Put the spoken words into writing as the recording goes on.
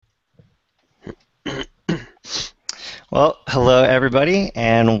Well, hello everybody,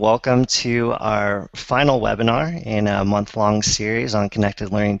 and welcome to our final webinar in a month-long series on Connected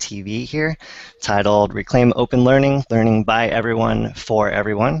Learning TV here, titled Reclaim Open Learning, Learning by Everyone, for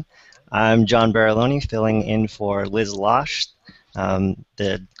Everyone. I'm John Bariloni, filling in for Liz Losh,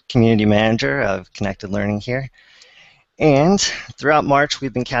 the Community Manager of Connected Learning here. And throughout March,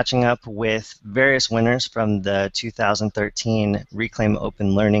 we've been catching up with various winners from the 2013 Reclaim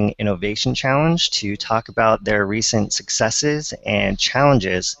Open Learning Innovation Challenge to talk about their recent successes and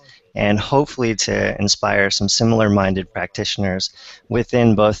challenges, and hopefully to inspire some similar-minded practitioners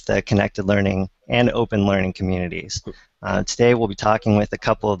within both the connected learning and open learning communities. Today, we'll be talking with a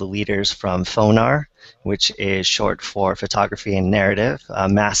couple of the leaders from FONAR, which is short for Photography and Narrative, a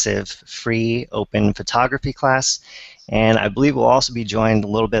massive free open photography class. And I believe we'll also be joined a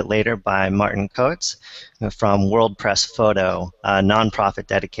little bit later by Martin Coates from World Press Photo, a nonprofit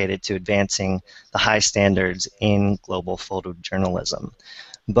dedicated to advancing the high standards in global photojournalism.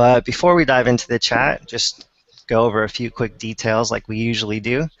 But before we dive into the chat, just go over a few quick details like we usually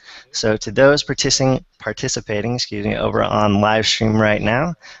do. So to those participating over on live stream right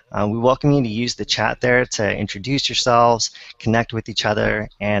now, we welcome you to use the chat there to introduce yourselves, connect with each other,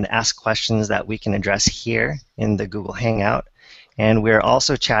 and ask questions that we can address here in the Google Hangout. And we're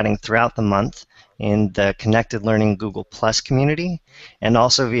also chatting throughout the month in the Connected Learning Google Plus community, and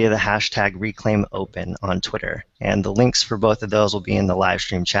also via the hashtag ReclaimOpen on Twitter. And the links for both of those will be in the live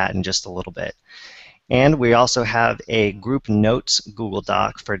stream chat in just a little bit. And we also have a group notes Google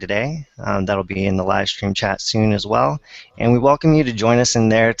Doc for today. That'll be in the live stream chat soon as well. And we welcome you to join us in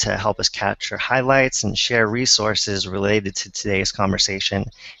there to help us capture highlights and share resources related to today's conversation.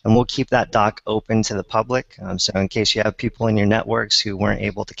 And we'll keep that doc open to the public. So in case you have people in your networks who weren't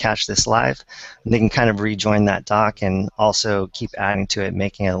able to catch this live, they can kind of rejoin that doc and also keep adding to it,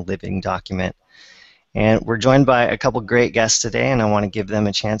 making it a living document. And we're joined by a couple great guests today, and I want to give them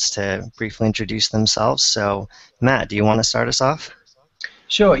a chance to briefly introduce themselves. So, Matt, do you want to start us off?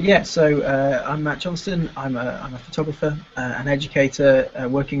 Sure, yeah. So I'm Matt Johnston. I'm a photographer, an educator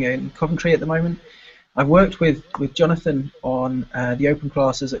working in Coventry at the moment. I've worked with Jonathan on the open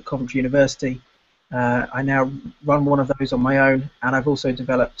classes at Coventry University. I now run one of those on my own, and I've also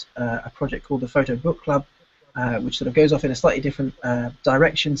developed a project called the Photo Book Club, which sort of goes off in a slightly different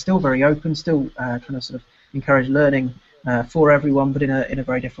direction, still very open, still trying to sort of encourage learning for everyone, but in a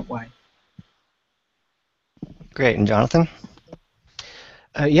very different way. Great, and Jonathan?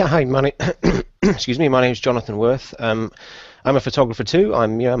 Yeah, hi, excuse me, my name is Jonathan Worth. I'm a photographer too.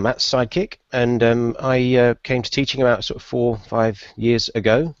 I'm Matt's sidekick, and I came to teaching about sort of 4 or 5 years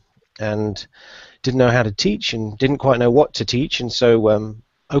ago, and didn't know how to teach and didn't quite know what to teach, and so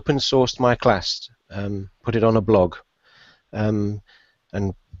open sourced my class. Put it on a blog, and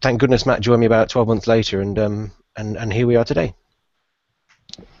thank goodness Matt joined me about 12 months later, and here we are today.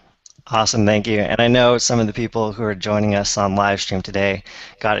 Awesome, thank you. And I know some of the people who are joining us on live stream today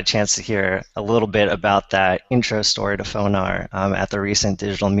got a chance to hear a little bit about that intro story to FONAR at the recent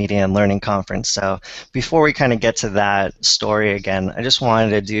Digital Media and Learning Conference. So before we kind of get to that story again, I just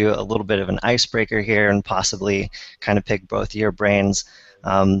wanted to do a little bit of an icebreaker here and possibly kind of pick both your brains.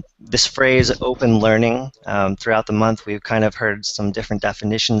 This phrase open learning, throughout the month we've kind of heard some different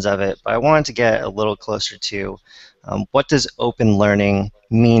definitions of it, but I wanted to get a little closer to what does open learning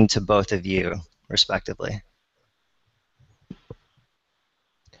mean to both of you, respectively?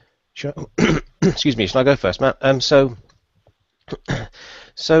 Sure. Excuse me, shall I go first, Matt?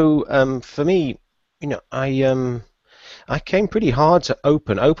 For me, I came pretty hard to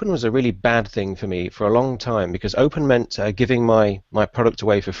open. Open was a really bad thing for me for a long time because open meant giving my product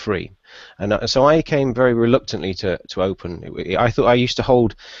away for free, and so I came very reluctantly to open. I thought I used to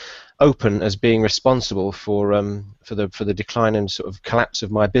hold open as being responsible for the decline and sort of collapse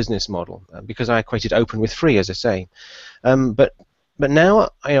of my business model because I equated open with free, as I say. But now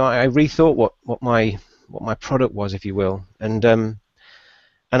I rethought what my product was, if you will, and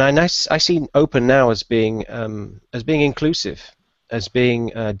I see open now as being inclusive, as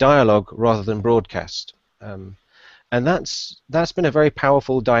being dialogue rather than broadcast, and that's been a very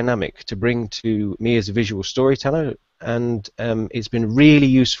powerful dynamic to bring to me as a visual storyteller, and it's been really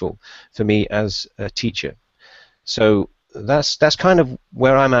useful for me as a teacher. So that's kind of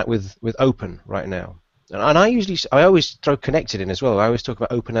where I'm at with open right now. And I always throw connected in as well. I always talk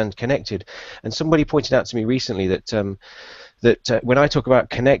about open and connected, and somebody pointed out to me recently that when I talk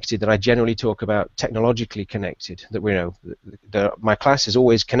about connected, that I generally talk about technologically connected. That my class is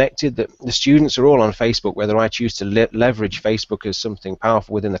always connected. That the students are all on Facebook, whether I choose to leverage Facebook as something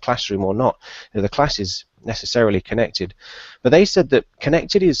powerful within the classroom or not. The class is necessarily connected. But they said that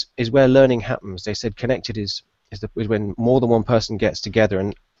connected is where learning happens. They said connected is is when more than one person gets together,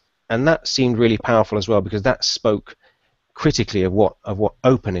 and that seemed really powerful as well, because that spoke critically of what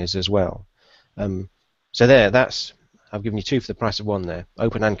open is as well. So that's I've given you 2 for the price of 1 there,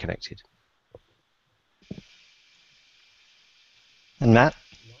 open and connected. And Matt?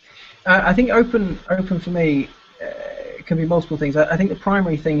 I think open for me can be multiple things. I think the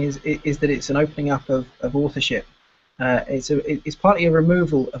primary thing is that it's an opening up of authorship. It's partly a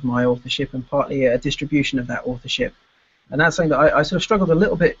removal of my authorship and partly a distribution of that authorship. And that's something that I sort of struggled a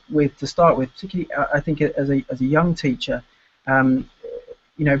little bit with to start with, particularly I think as a young teacher,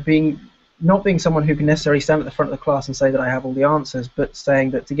 not being someone who can necessarily stand at the front of the class and say that I have all the answers, but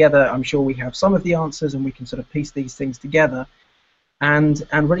saying that together I'm sure we have some of the answers and we can sort of piece these things together, and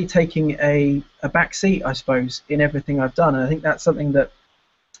really taking a back seat, I suppose, in everything I've done. And I think that's something that,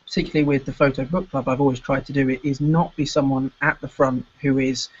 particularly with the Photo Book Club, I've always tried to do, is not be someone at the front who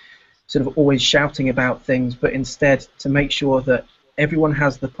is sort of always shouting about things, but instead to make sure that everyone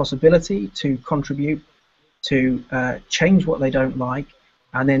has the possibility to contribute, to change what they don't like,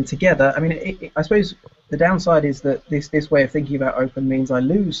 and then together, I mean, I suppose the downside is that this way of thinking about open means I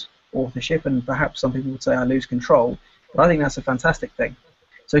lose authorship, and perhaps some people would say I lose control, but I think that's a fantastic thing.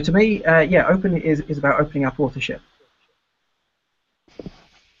 So to me, yeah, open is about opening up authorship.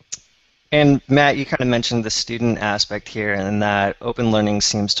 And Matt, you kind of mentioned the student aspect here, and that open learning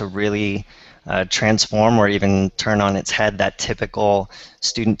seems to really transform or even turn on its head that typical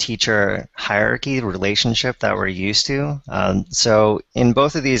student-teacher hierarchy relationship that we're used to. So in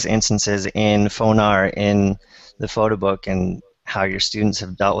both of these instances, in Phonar, in the photo book, and how your students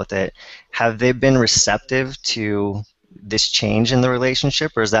have dealt with it, have they been receptive to this change in the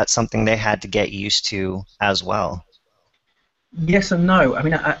relationship, or is that something they had to get used to as well? Yes and no. I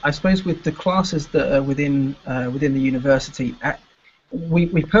mean, I suppose with the classes that are within the university,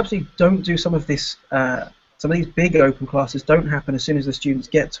 we purposely don't do some of this. Some of these big open classes don't happen as soon as the students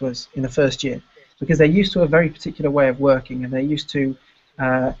get to us in the first year, because they're used to a very particular way of working, and they're used to.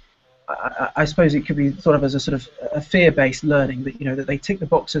 I suppose it could be sort of as a sort of a fear-based learning, that that they tick the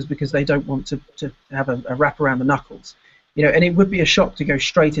boxes because they don't want to have a wrap around the knuckles, and it would be a shock to go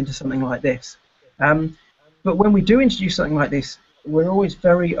straight into something like this. But when we do introduce something like this, we're always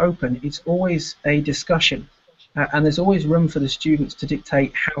very open. It's always a discussion, and there's always room for the students to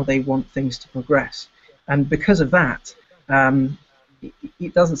dictate how they want things to progress. And because of that,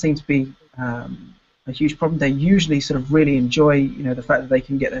 it doesn't seem to be a huge problem. They usually sort of really enjoy, the fact that they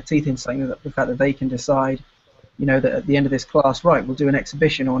can get their teeth in something, the fact that they can decide, that at the end of this class, right, we'll do an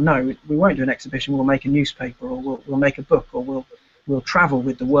exhibition, or no, we won't do an exhibition. We'll make a newspaper, or we'll make a book, or we'll travel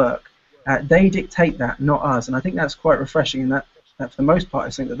with the work. They dictate that, not us, and I think that's quite refreshing, and that for the most part, I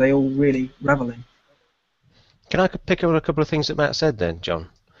think that they all really revel in. Can I pick up a couple of things that Matt said then, John?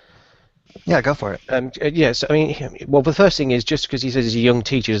 Yeah, go for it. Yes, I mean, well, the first thing is, just because he says he's a young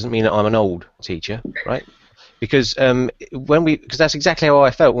teacher doesn't mean that I'm an old teacher, right? Because because that's exactly how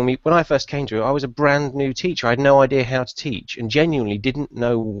I felt when I first came to it. I was a brand new teacher. I had no idea how to teach, and genuinely didn't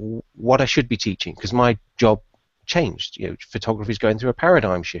know what I should be teaching, because my job changed. Photography is going through a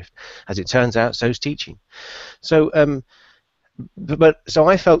paradigm shift. As it turns out, so's teaching. So, so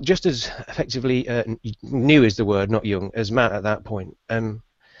I felt just as effectively new is the word, not young, as Matt at that point.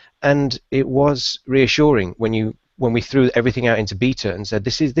 And it was reassuring when we threw everything out into beta and said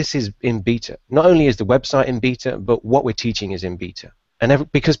this is in beta. Not only is the website in beta, but what we're teaching is in beta.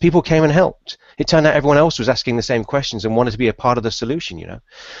 And because people came and helped, it turned out everyone else was asking the same questions and wanted to be a part of the solution.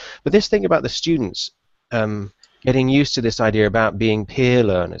 But this thing about the students getting used to this idea about being peer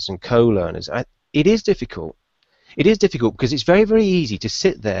learners and co-learners, it is difficult. It is difficult because it's very, very easy to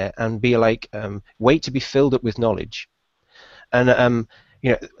sit there and be like, wait to be filled up with knowledge, and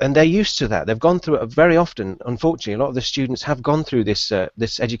and they're used to that. They've gone through it very often. Unfortunately, a lot of the students have gone through this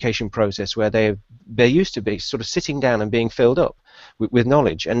this education process where they're used to be sort of sitting down and being filled up with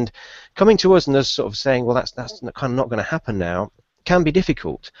knowledge, and coming to us and us sort of saying, well, that's kind of not going to happen now, can be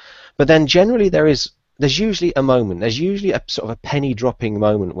difficult. But then generally there's usually a moment. There's usually a sort of a penny dropping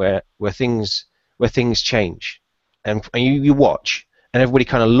moment where things change, and you watch, and everybody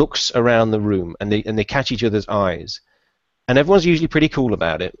kind of looks around the room, and they catch each other's eyes, and everyone's usually pretty cool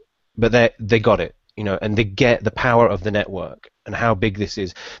about it, but they got it, and they get the power of the network and how big this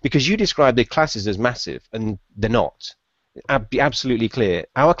is. Because you describe the classes as massive, and they're not. Be absolutely clear.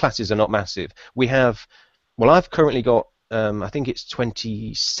 Our classes are not massive. We have, well, I've currently got I think it's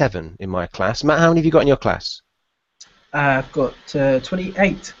 27 in my class. Matt, how many have you got in your class? I've got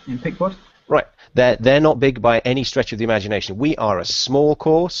 28 in PicPod. Right. They're not big by any stretch of the imagination. We are a small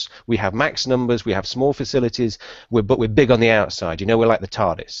course. We have max numbers. We have small facilities. But we're big on the outside. You know, we're like the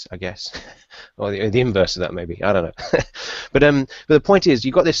TARDIS, I guess, or the inverse of that, maybe. I don't know. But the point is,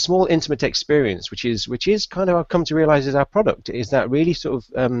 you've got this small, intimate experience, which is kind of, I've come to realize, is our product. Is that really sort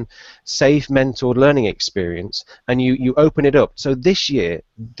of safe, mentored learning experience, and you open it up. So this year,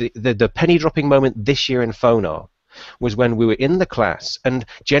 the penny dropping moment this year in Phonar was when we were in the class, and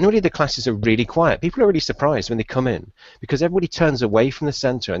generally the classes are really quiet. People are really surprised when they come in because everybody turns away from the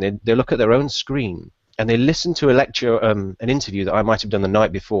center and they look at their own screen and they listen to a lecture, an interview that I might have done the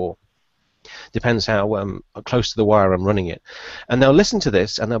night before. Depends how close to the wire I'm running it. And they'll listen to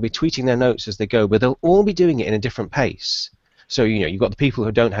this and they'll be tweeting their notes as they go, but they'll all be doing it in a different pace. So, you know, you've got the people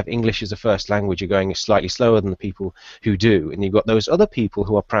who don't have English as a first language are going slightly slower than the people who do. And you've got those other people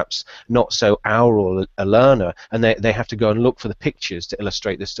who are perhaps not so oral a learner, and they have to go and look for the pictures to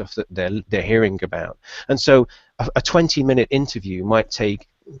illustrate the stuff that they're hearing about. And so a 20-minute interview might take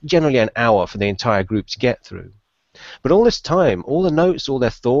generally an hour for the entire group to get through. But all this time, all the notes, all their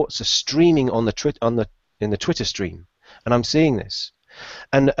thoughts are streaming on in the Twitter stream. And I'm seeing this.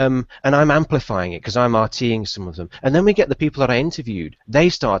 And I'm amplifying it because I'm RTing some of them. And then we get the people that I interviewed. They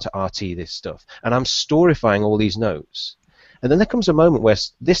start to RT this stuff. And I'm storifying all these notes. And then there comes a moment where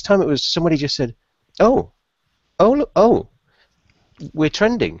this time it was somebody just said, oh, look, we're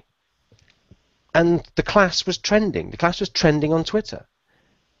trending. And the class was trending. The class was trending on Twitter.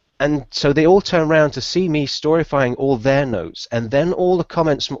 And so they all turn around to see me storifying all their notes, and then all the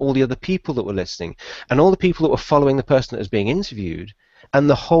comments from all the other people that were listening, and all the people that were following the person that was being interviewed, and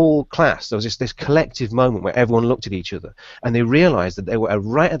the whole class. There was this collective moment where everyone looked at each other, and they realized that they were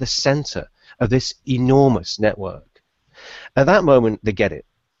right at the center of this enormous network. At that moment, they get it.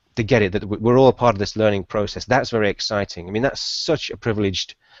 They get it, that we're all a part of this learning process. That's very exciting. I mean, that's such a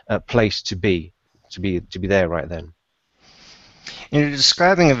privileged place to be there right then. You're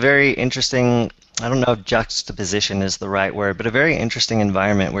describing a very interesting, I don't know if juxtaposition is the right word, but a very interesting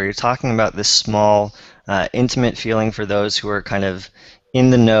environment where you're talking about this small, intimate feeling for those who are kind of in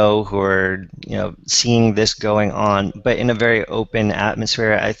the know, who are, you know, seeing this going on, but in a very open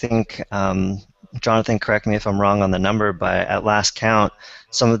atmosphere. I think, Jonathan, correct me if I'm wrong on the number, but at last count,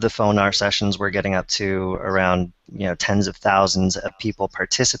 some of the Phonar sessions were getting up to around, you know, tens of thousands of people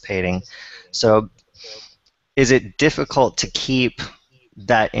participating. So is it difficult to keep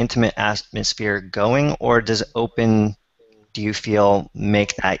that intimate atmosphere going, or does open, do you feel,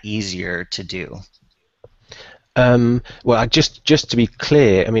 make that easier to do? Well, just to be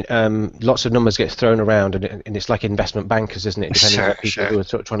clear, I mean, lots of numbers get thrown around, and it's like investment bankers, isn't it? Depending on people who are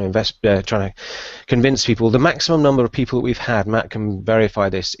sort of trying to invest, trying to convince people. The maximum number of people that we've had, Matt can verify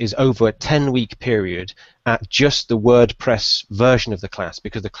this, is over a 10-week period at just the WordPress version of the class,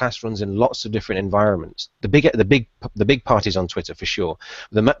 because the class runs in lots of different environments. The big party's on Twitter for sure,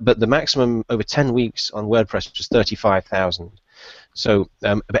 but the maximum over 10 weeks on WordPress was 35,000. So,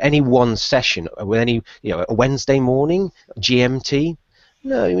 but any one session, with any, you know, a Wednesday morning, GMT,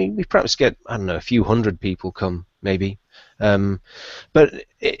 no, I mean, we perhaps get, I don't know, a few hundred people come, maybe. But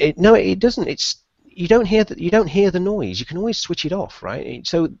no, it doesn't. You don't hear the noise. You can always switch it off, right?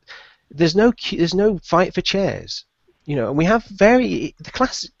 So there's no fight for chairs, you know. And we have the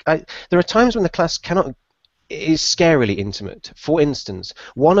class. There are times when the class is scarily intimate. For instance,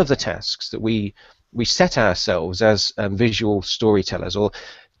 one of the tasks that we set ourselves as visual storytellers, or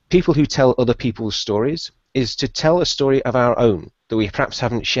people who tell other people's stories, is to tell a story of our own that we perhaps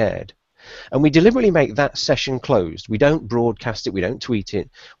haven't shared. And we deliberately make that session closed. We don't broadcast it, we don't tweet it.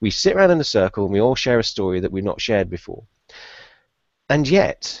 We sit around in a circle and we all share a story that we've not shared before. And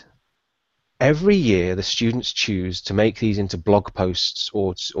yet, every year the students choose to make these into blog posts,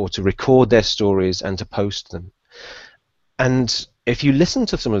 or to record their stories and to post them. And if you listen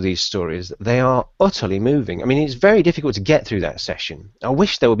to some of these stories, they are utterly moving. I mean, it's very difficult to get through that session. I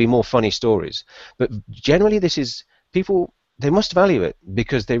wish there would be more funny stories, but generally this is, people, they must value it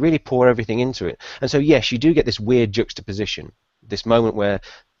because they really pour everything into it. And so yes, you do get this weird juxtaposition, this moment where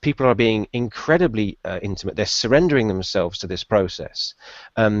people are being incredibly intimate. They're surrendering themselves to this process,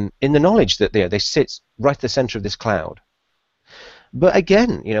 in the knowledge that they sit right at the center of this cloud. But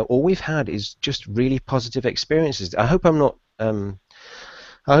again, you know, all we've had is just really positive experiences. I hope I'm not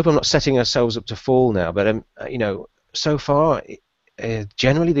setting ourselves up to fall now. But you know, so far,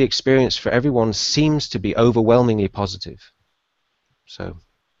 generally the experience for everyone seems to be overwhelmingly positive. So.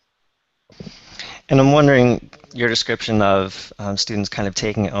 And I'm wondering your description of students kind of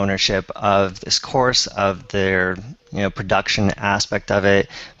taking ownership of this course, of their production aspect of it,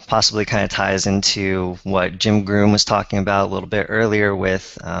 possibly kind of ties into what Jim Groom was talking about a little bit earlier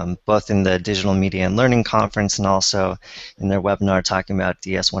with both in the Digital Media and Learning Conference and also in their webinar talking about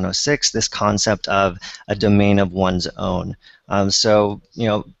DS-106, this concept of a domain of one's own. So,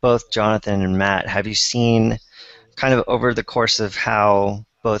 both Jonathan and Matt, have you seen kind of over the course of how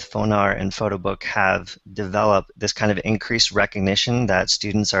both Fonar and Photobook have developed this kind of increased recognition that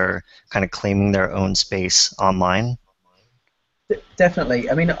students are kind of claiming their own space online?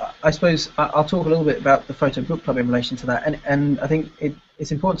 Definitely. I mean, I suppose I'll talk a little bit about the Photo Book Club in relation to that, and I think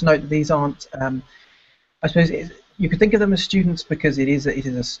it's important to note that these aren't. I suppose you could think of them as students because it is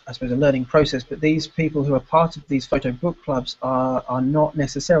I suppose a learning process. But these people who are part of these photo book clubs are not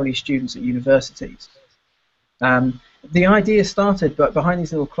necessarily students at universities. The idea started, but behind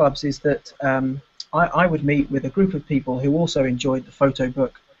these little clubs is that I would meet with a group of people who also enjoyed the photo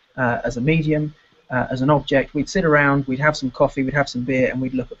book as a medium. As an object, we'd sit around, we'd have some coffee, we'd have some beer, and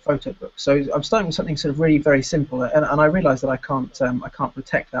we'd look at photo books. So I'm starting with something sort of really very simple, and I realise that I can't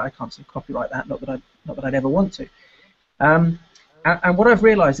protect that, I can't sort of copyright that, not that I'd ever want to. And what I've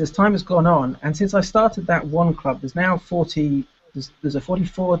realised as time has gone on, and since I started that one club, there's now 40, there's a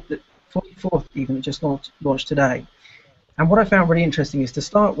 44th even that just launched today. And what I found really interesting is to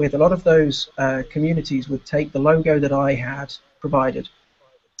start with, a lot of those communities would take the logo that I had provided,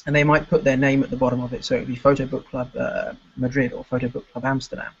 and they might put their name at the bottom of it, so it would be Photo Book Club Madrid or Photo Book Club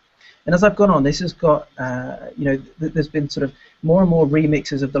Amsterdam. And as I've gone on, this has got, there's been sort of more and more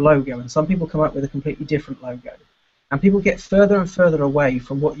remixes of the logo, and some people come up with a completely different logo. And people get further and further away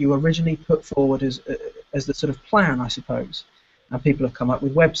from what you originally put forward as the sort of plan, I suppose. And people have come up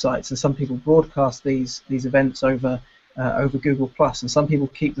with websites, and some people broadcast these events over Google+, and some people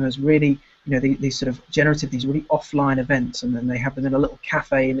keep them as really, these sort of generative, these really offline events, and then they have them in a little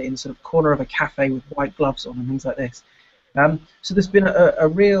cafe, in sort of corner of a cafe with white gloves on and things like this. So there's been a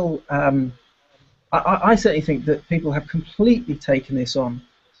real, I certainly think that people have completely taken this on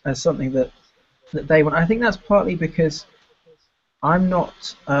as something that they want. I think that's partly because I'm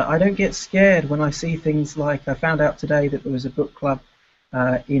not, I don't get scared when I see things like, I found out today that there was a book club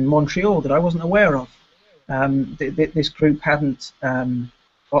in Montreal that I wasn't aware of. This group hadn't,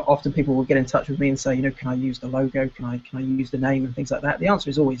 often people will get in touch with me and say, can I use the logo, can I use the name and things like that. The answer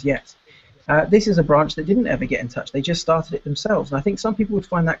is always yes. This is a branch that didn't ever get in touch. They just started it themselves, and I think some people would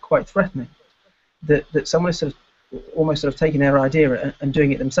find that quite threatening, that someone is sort of almost sort of taking their idea and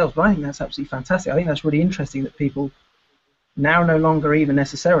doing it themselves. But I think that's absolutely fantastic. I think that's really interesting that people now no longer even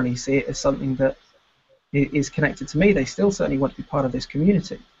necessarily see it as something that is connected to me. They still certainly want to be part of this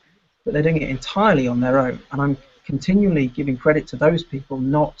community, but they're doing it entirely on their own, and I'm continually giving credit to those people,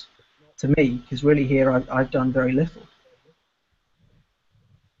 not to me, because really here I've done very little.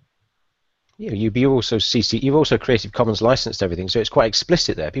 Yeah, you've also Creative Commons licensed everything, so it's quite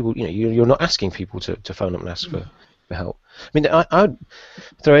explicit there. People, you're not asking people to phone up and ask for help. I mean, I'd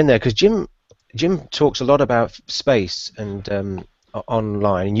throw in there because Jim talks a lot about space and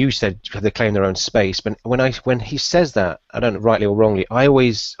online, and you said they claim their own space. But when he says that, I don't know, rightly or wrongly, I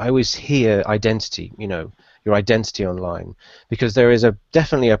always hear identity. Your identity online, because there is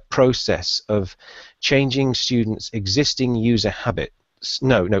definitely a process of changing students' existing user habits.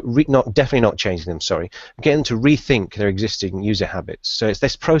 Definitely not changing them. Sorry, getting them to rethink their existing user habits. So it's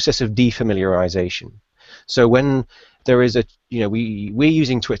this process of defamiliarization. So when there is we're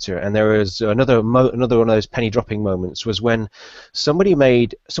using Twitter, and there is another one of those penny dropping moments was when somebody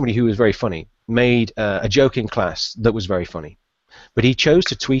who was very funny made a joke in class that was very funny. But he chose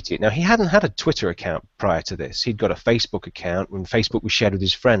to tweet it. Now, he hadn't had a Twitter account prior to this. He'd got a Facebook account when Facebook was shared with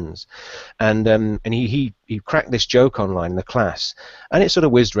his friends. And he cracked this joke online in the class. And it sort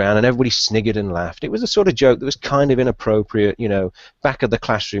of whizzed around, and everybody sniggered and laughed. It was a sort of joke that was kind of inappropriate, back of the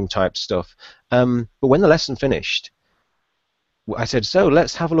classroom type stuff. But when the lesson finished, I said, so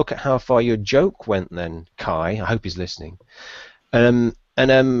let's have a look at how far your joke went then, Kai. I hope he's listening.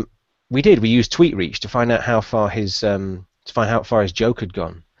 We did. We used TweetReach to find out how far his joke had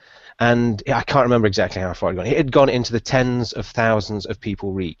gone, and I can't remember exactly how far it had gone. It had gone into the tens of thousands of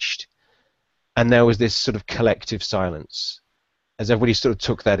people reached, and there was this sort of collective silence as everybody sort of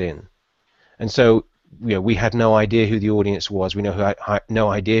took that in. And so we had no idea who the audience was. We no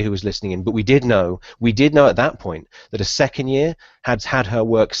idea who was listening in, but we did know at that point that a second year had her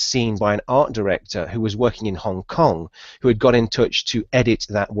work seen by an art director who was working in Hong Kong, who had got in touch to edit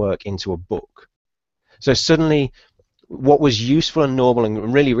that work into a book. So suddenly, what was useful and normal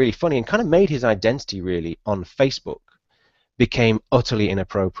and really, really funny and kind of made his identity really on Facebook became utterly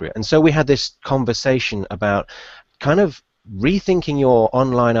inappropriate. And so we had this conversation about kind of rethinking your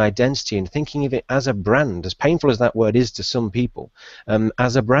online identity and thinking of it as a brand, as painful as that word is to some people,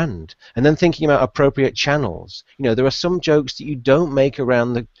 as a brand, and then thinking about appropriate channels. You know, there are some jokes that you don't make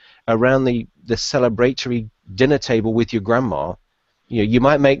around the celebratory dinner table with your grandma. You know, you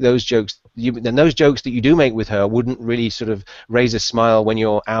might make those jokes, and those jokes that you do make with her wouldn't really sort of raise a smile when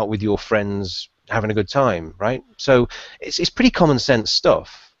you're out with your friends having a good time, right? So it's pretty common sense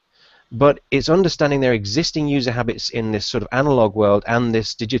stuff. But it's understanding their existing user habits in this sort of analog world and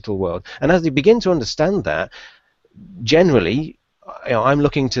this digital world. And as they begin to understand that, generally, you know, I'm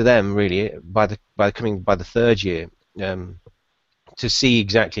looking to them really by the third year to see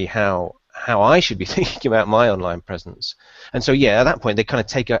exactly how I should be thinking about my online presence. And so yeah, at that point they kind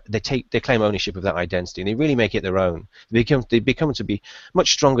of they claim ownership of that identity and they really make it their own. They become to be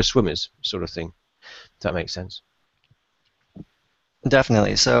much stronger swimmers, sort of thing. If that makes sense.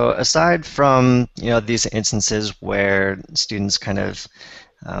 Definitely. So aside from, you know, these instances where students kind of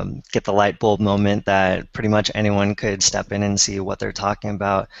get the light bulb moment that pretty much anyone could step in and see what they're talking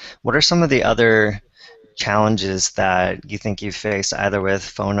about, what are some of the other challenges that you think you face either with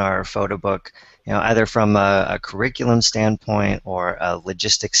Fonar or Photobook, you know, either from a curriculum standpoint or a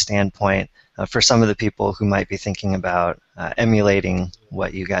logistics standpoint, for some of the people who might be thinking about emulating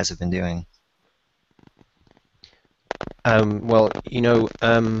what you guys have been doing? Well, you know,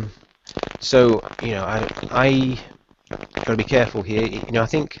 so you know, I got to be careful here. You know, I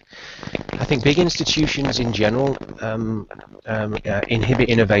think big institutions in general inhibit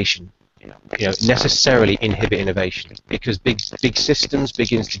innovation. You know, necessarily inhibit innovation because big systems,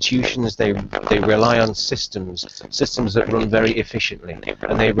 big institutions, they rely on systems that run very efficiently,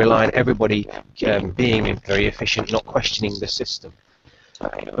 and they rely on everybody being very efficient, not questioning the system.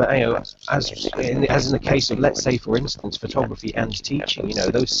 But you know, as in the case of, let's say, for instance, photography and teaching, you know,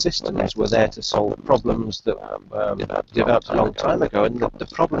 those systems were there to solve problems that developed a long time ago, and the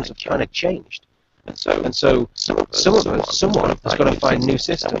problems have kind of changed. And so someone has got to find new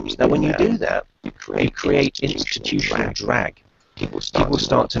systems. Now, when you do that, you create institutional drag. People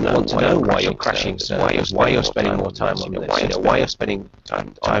start to want to know why you're crashing servers, why you're spending more time on this, you know, why you're spending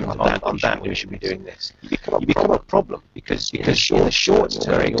time on that when you should be doing this. You become a problem because in the short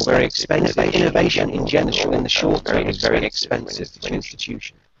term you're very expensive. Innovation in general in the short term is very expensive for an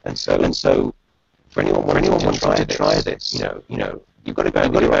institution. And so for anyone wanting to try this, you know, you've got to go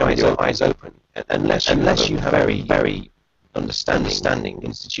with your eyes open, unless you have a very understanding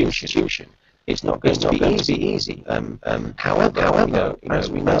institution. It's not going to be easy. However, you know, as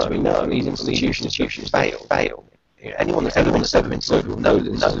we know, these institutions fail. Anyone that's ever been to will know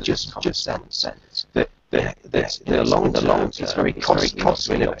that this is just sense that the long it's very costly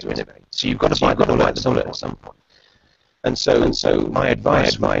to innovate. So you've got to bite the bullet at some point. And so my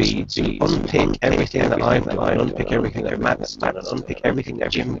advice would be to unpick everything that I've done, unpick everything that Matt's done, and unpick everything that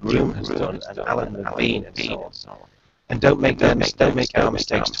Jim Groom has done, and Alan Levine and so on. And don't make our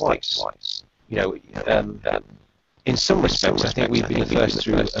mistakes twice. You know, in some respects, I think we've been first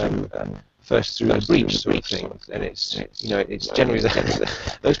through the breach sort of thing, and it's you know, it's generally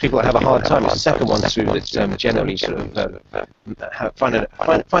those people that have a hard time. It's the second one through that generally sort of find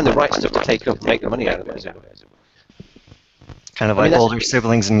the right stuff to take up and make the money out of it. Kind of like older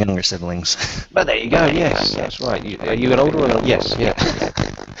siblings and younger siblings. But there you go. Yes, that's right. Are you an older one? Yes. Yeah.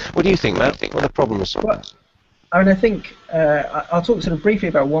 What do you think, Matt? What are the problems? Well, I mean, I think I'll talk sort of briefly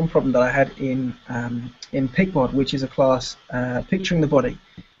about one problem that I had in PicBod, which is a class picturing the body,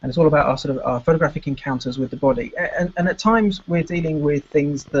 and it's all about our photographic encounters with the body. And at times we're dealing with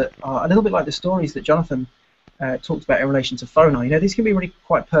things that are a little bit like the stories that Jonathan talked about in relation to Fonar. You know, these can be really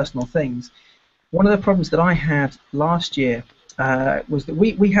quite personal things. One of the problems that I had last year was that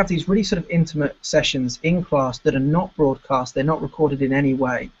we have these really sort of intimate sessions in class that are not broadcast, they're not recorded in any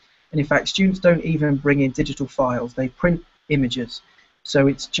way. And in fact, students don't even bring in digital files, they print images. So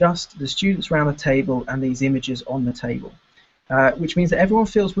it's just the students around the table and these images on the table, which means that everyone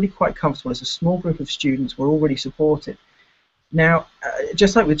feels really quite comfortable. It's a small group of students, we're already supported. Now,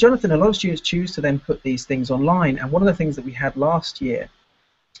 just like with Jonathan, a lot of students choose to then put these things online, and one of the things that we had last year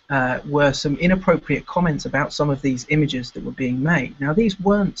were some inappropriate comments about some of these images that were being made. Now, these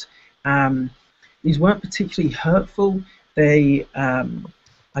weren't particularly hurtful. They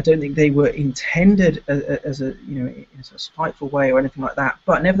I don't think they were intended as a, you know, in a spiteful way or anything like that.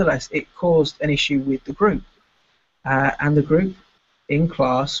 But nevertheless, it caused an issue with the group, and the group in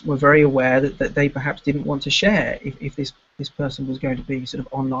class were very aware that they perhaps didn't want to share if this person was going to be sort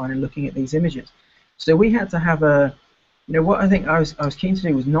of online and looking at these images. So we had to have a, you know, what I think I was keen to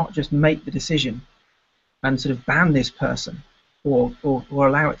do was not just make the decision and sort of ban this person, or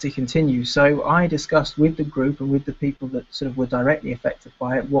allow it to continue. So I discussed with the group and with the people that sort of were directly affected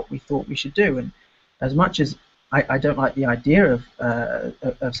by it what we thought we should do. And as much as I don't like the idea of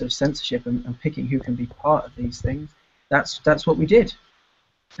sort of censorship and picking who can be part of these things, that's what we did.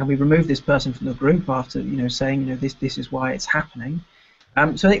 And we removed this person from the group after saying this is why it's happening.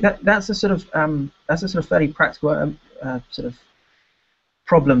 So I think that's a sort of fairly practical sort of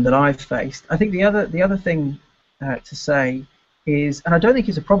problem that I've faced. I think the other thing to say is, and I don't think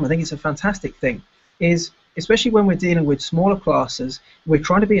it's a problem, I think it's a fantastic thing, is especially when we're dealing with smaller classes, we're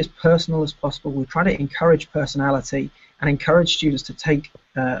trying to be as personal as possible. We're trying to encourage personality and encourage students to take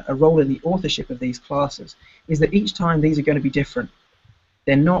a role in the authorship of these classes, is that each time these are going to be different.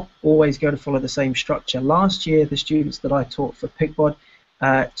 They're not always going to follow the same structure. Last year, the students that I taught for PICBOD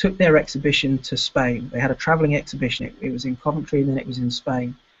took their exhibition to Spain. They had a travelling exhibition. It was in Coventry and then it was in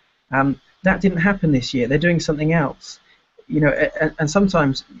Spain. That didn't happen this year. They're doing something else. And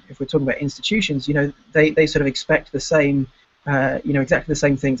sometimes, if we're talking about institutions, they sort of expect the same, exactly the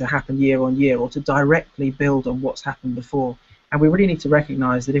same thing to happen year on year, or to directly build on what's happened before. And we really need to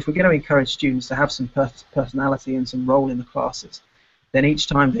recognise that if we're going to encourage students to have some personality and some role in the classes, then each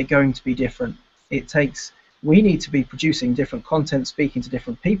time they're going to be different. We need to be producing different content, speaking to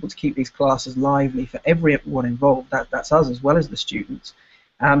different people to keep these classes lively for everyone involved. That's us as well as the students.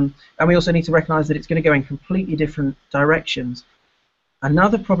 And we also need to recognise that it's going to go in completely different directions.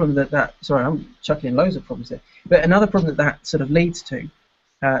 Another problem sorry, I'm chucking in loads of problems there, but another problem that sort of leads to,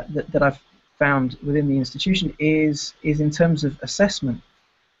 that I've found within the institution is in terms of assessment,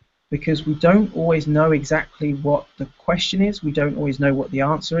 because we don't always know exactly what the question is, we don't always know what the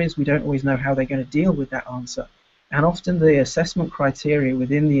answer is, we don't always know how they're going to deal with that answer. And often the assessment criteria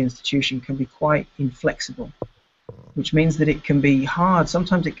within the institution can be quite inflexible, which means that it can be hard,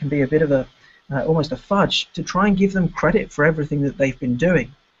 sometimes it can be a bit of almost a fudge to try and give them credit for everything that they've been doing,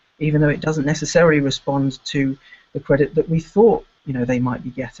 even though it doesn't necessarily respond to the credit that we thought they might be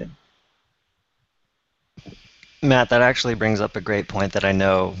getting. Matt, that actually brings up a great point that I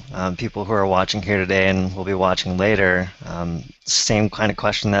know people who are watching here today and will be watching later, same kind of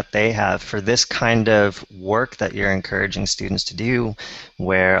question that they have. For this kind of work that you're encouraging students to do,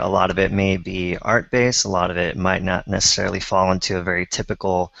 where a lot of it may be art-based, a lot of it might not necessarily fall into a very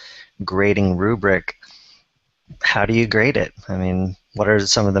typical grading rubric, how do you grade it? I mean, what are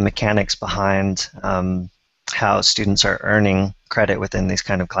some of the mechanics behind how students are earning credit within these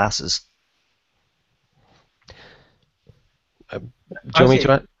kind of classes? Do you want me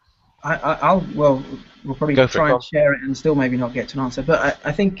to add? We'll probably try and share it and still maybe not get to an answer. But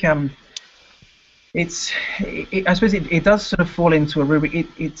I think I suppose it does sort of fall into a rubric.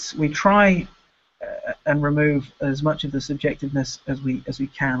 We try and remove as much of the subjectiveness as we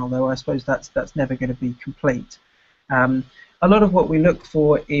can, although I suppose that's never going to be complete. A lot of what we look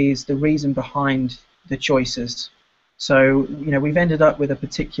for is the reason behind the choices. So we've ended up with a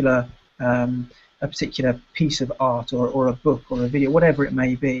particular piece of art or a book or a video, whatever it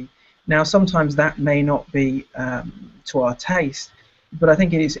may be. Now, sometimes that may not be to our taste, but I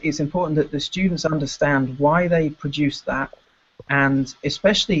think it's important that the students understand why they produced that, and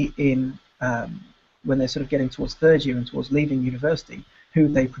especially in when they're sort of getting towards third year and towards leaving university, who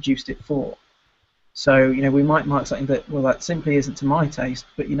they produced it for. So, we might mark something that simply isn't to my taste,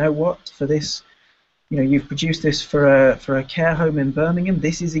 but you know what, for this, you've produced this for a care home in Birmingham,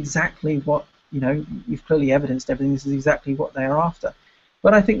 this is exactly what, you've clearly evidenced everything, this is exactly what they're after.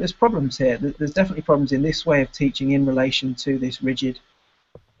 But I think there's problems here. There's definitely problems in this way of teaching in relation to this rigid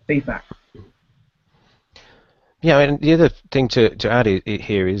feedback. Yeah, and the other thing to add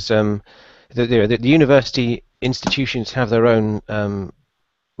here is that the university institutions have their own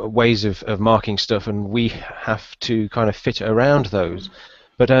ways of marking stuff, and we have to kind of fit around those.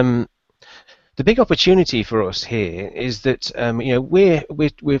 But the big opportunity for us here is that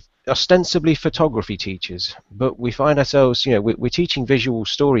we're ostensibly photography teachers, but we find ourselves we're teaching visual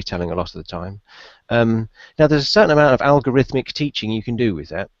storytelling a lot of the time. Now there's a certain amount of algorithmic teaching you can do with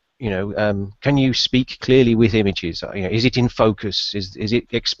that. Can you speak clearly with images? Is it in focus? Is it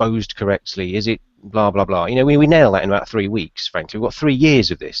exposed correctly? Is it blah blah blah? We nail that in about 3 weeks. Frankly, we've got 3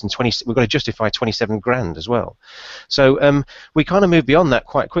 years of this, and we've got to justify 27 grand as well. So we kind of move beyond that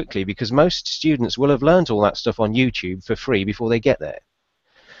quite quickly, because most students will have learned all that stuff on YouTube for free before they get there.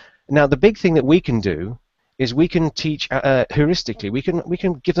 Now, the big thing that we can do is we can teach heuristically. We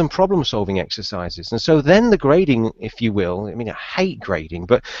can give them problem-solving exercises, and so then the grading, if you will, I hate grading,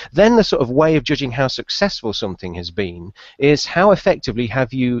 but then the sort of way of judging how successful something has been is how effectively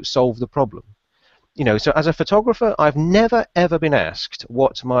have you solved the problem. So as a photographer, I've never ever been asked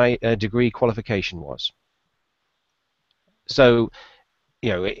what my degree qualification was. So,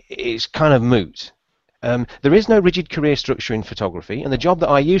 it's kind of moot. There is no rigid career structure in photography, and the job that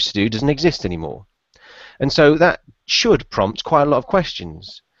I used to do doesn't exist anymore. And so that should prompt quite a lot of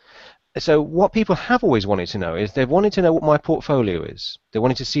questions. So what people have always wanted to know is they've wanted to know what my portfolio is. They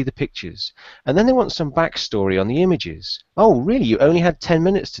wanted to see the pictures. And then they want some backstory on the images. Oh, really? You only had 10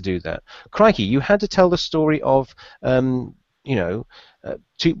 minutes to do that? Crikey, you had to tell the story of, whatever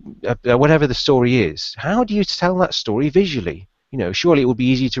the story is. How do you tell that story visually? Surely it would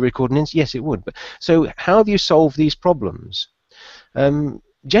be easy to record an instant. Yes, it would. But so how have you solved these problems?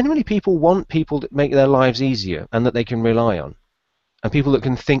 Generally, people want people that make their lives easier and that they can rely on, and people that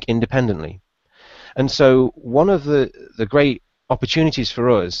can think independently. And so one of the great opportunities for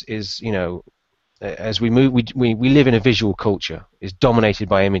us is, as we move, we live in a visual culture. It's dominated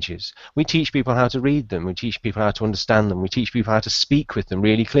by images. We teach people how to read them. We teach people how to understand them. We teach people how to speak with them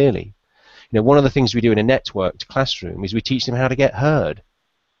really clearly. One of the things we do in a networked classroom is we teach them how to get heard.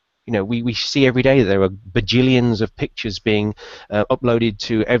 We see every day that there are bajillions of pictures being uploaded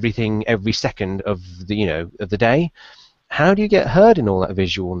to everything every second of the day. How do you get heard in all that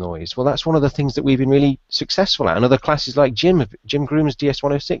visual noise? Well, that's one of the things that we've been really successful at, and other classes like Jim Groom's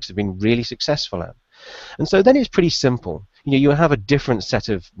DS106 have been really successful at. And so then it's pretty simple. You have a different set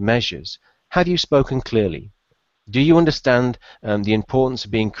of measures. Have you spoken clearly? Do you understand the importance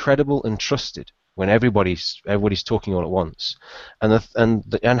of being credible and trusted when everybody's talking all at once? And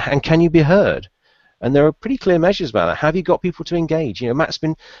can you be heard? And there are pretty clear measures about that. Have you got people to engage? Matt's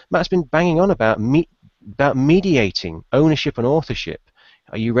been banging on about mediating ownership and authorship.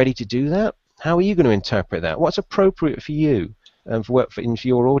 Are you ready to do that? How are you going to interpret that? What's appropriate for you and for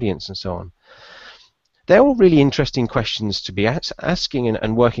your audience and so on? They're all really interesting questions to be asking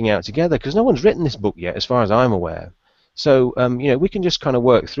and working out together, because no one's written this book yet, as far as I'm aware. So we can just kind of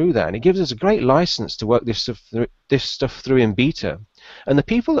work through that, and it gives us a great license to work this stuff through in beta. And the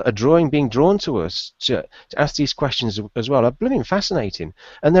people that are being drawn to us to ask these questions as well are blooming fascinating,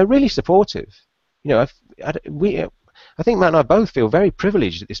 and they're really supportive. I think Matt and I both feel very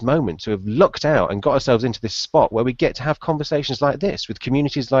privileged at this moment to have lucked out and got ourselves into this spot where we get to have conversations like this with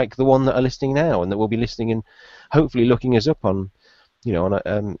communities like the one that are listening now and that will be listening and hopefully looking us up on,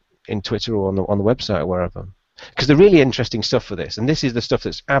 in Twitter or on the website or wherever. Because the really interesting stuff for this, and this is the stuff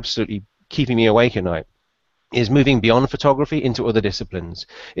that's absolutely keeping me awake at night, is moving beyond photography into other disciplines.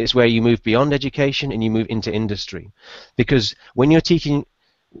 It's where you move beyond education and you move into industry. Because when you're teaching,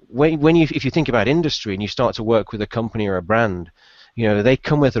 if you think about industry and you start to work with a company or a brand, they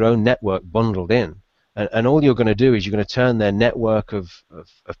come with their own network bundled in, and all you're going to do is you're going to turn their network of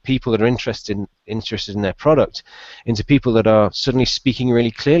people that are interested in their product into people that are suddenly speaking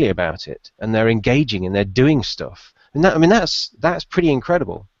really clearly about it, and they're engaging and they're doing stuff, and that's pretty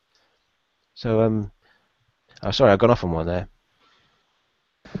incredible. So sorry, I've gone off on one there.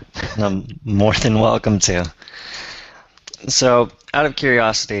 I'm more than welcome to. So, out of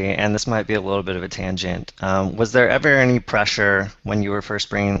curiosity, and this might be a little bit of a tangent, was there ever any pressure when you were first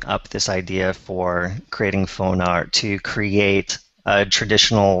bringing up this idea for creating phone art to create a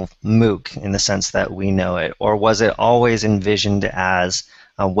traditional MOOC in the sense that we know it, or was it always envisioned as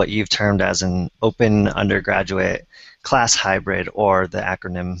what you've termed as an open undergraduate class hybrid, or the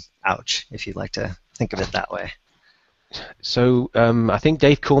acronym OUCH, if you'd like to think of it that way? So I think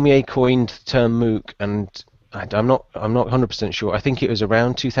Dave Cormier coined the term MOOC, and I'm not 100% sure. I think it was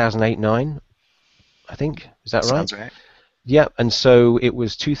around 2008-9. I think, is that right? Sounds right. Yeah, and so it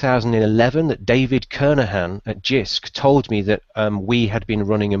was 2011 that David Kernahan at JISC told me that we had been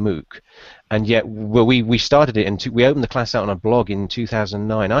running a MOOC, and yet we started it and we opened the class out on a blog in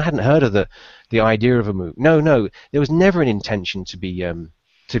 2009. I hadn't heard of the idea of a MOOC. No, there was never an intention to be a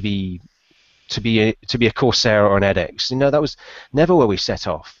Coursera or an edX. That was never where we set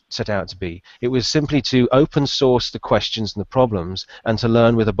out to be. It was simply to open source the questions and the problems, and to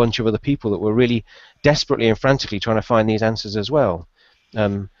learn with a bunch of other people that were really desperately and frantically trying to find these answers as well.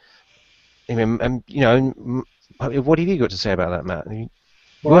 What have you got to say about that, Matt? We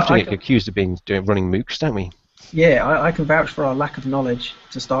often get accused of running MOOCs, don't we? Yeah, I can vouch for our lack of knowledge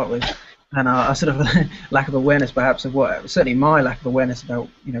to start with. And our sort of lack of awareness, perhaps, of certainly my lack of awareness about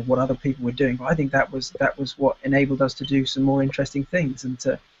what other people were doing. But I think that was what enabled us to do some more interesting things. And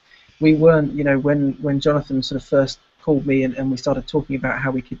we weren't, when Jonathan sort of first called me and we started talking about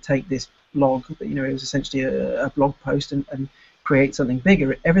how we could take this blog, it was essentially a blog post and create something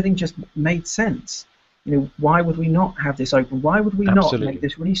bigger. Everything just made sense. Why would we not have this open? Why would we not make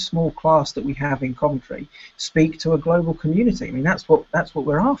this really small class that we have in Coventry speak to a global community? I mean, that's what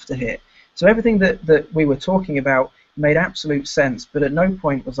we're after here. So everything that we were talking about made absolute sense, but at no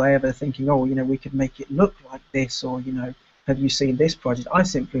point was I ever thinking, we could make it look like this, or have you seen this project? I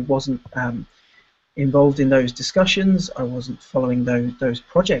simply wasn't involved in those discussions. I wasn't following those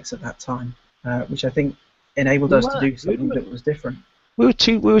projects at that time, which I think enabled We us to were. do something that was different. We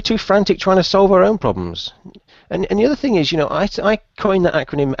were too frantic trying to solve our own problems. And the other thing is, I coined that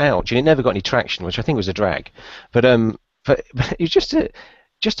acronym Ouch, and it never got any traction, which I think was a drag. But it's just to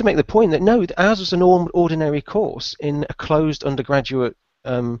make the point that no, ours was an ordinary course in a closed undergraduate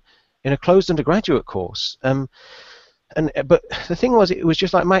course. But the thing was, it was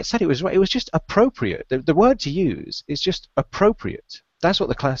just like Mike said, it was right. It was just appropriate. The word to use is just appropriate. That's what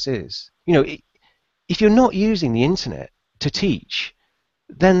the class is. If you're not using the internet to teach,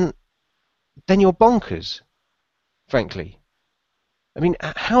 then you're bonkers, frankly. I mean,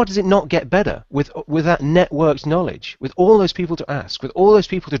 how does it not get better with that networked knowledge, with all those people to ask, with all those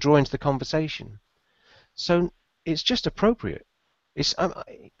people to draw into the conversation? So it's just appropriate.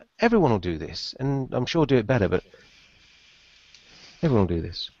 Everyone will do this, and I'm sure do it better, but everyone will do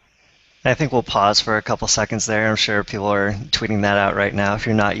this. I think we'll pause for a couple seconds there. I'm sure people are tweeting that out right now. If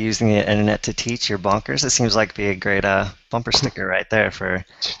you're not using the internet to teach, you're bonkers. It seems like be a great bumper sticker right there for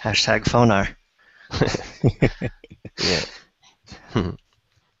 #Phonar. Yeah.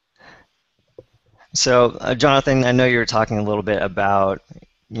 So, Jonathan, I know you were talking a little bit about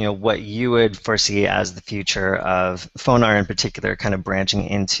what you would foresee as the future of Phonar in particular, kind of branching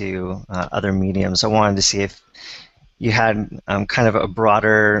into other mediums. I wanted to see if you had kind of a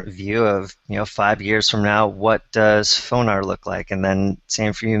broader view of 5 years from now, what does Phonar look like? And then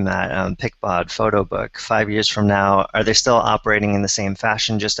same for you, Matt, PicBod, PhotoBook. 5 years from now, are they still operating in the same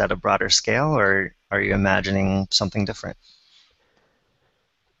fashion, just at a broader scale, or are you imagining something different?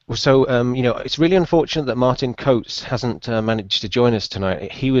 So, it's really unfortunate that Martin Coates hasn't managed to join us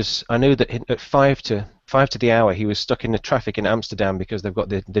tonight. I knew that at 5 to the hour, he was stuck in the traffic in Amsterdam because they've got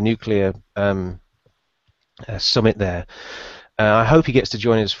the nuclear summit there. I hope he gets to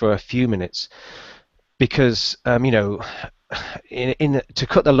join us for a few minutes because, to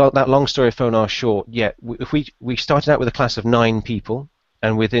cut that long story of Phonar short, if we started out with a class of 9 people,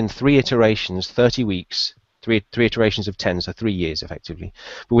 and within 3 iterations, 30 weeks, three iterations of 10, so 3 years effectively.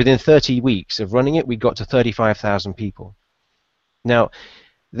 But within 30 weeks of running it, we got to 35,000 people. Now,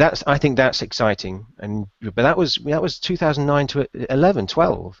 I think that's exciting, but that was 2009 to 11,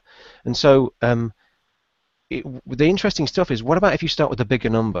 12, and so the interesting stuff is, what about if you start with a bigger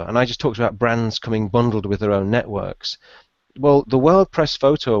number? And I just talked about brands coming bundled with their own networks. Well, the World Press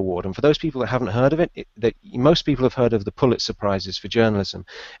Photo Award, and for those people that haven't heard of it, most people have heard of the Pulitzer Prizes for journalism.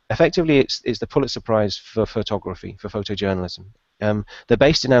 Effectively, it's the Pulitzer Prize for photography, for photojournalism. They're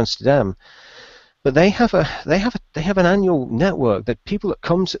based in Amsterdam, but they have an annual network that people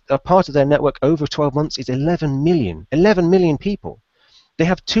that are part of their network over 12 months is 11 million people. They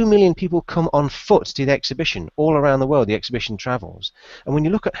have 2 million people come on foot to the exhibition all around the world. The exhibition travels. And when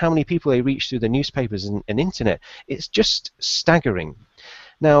you look at how many people they reach through the newspapers and internet, it's just staggering.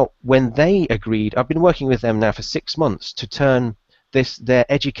 Now, when they agreed, I've been working with them now for 6 months to turn their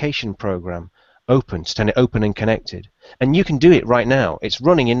education program open, to turn it open and connected. And you can do it right now. It's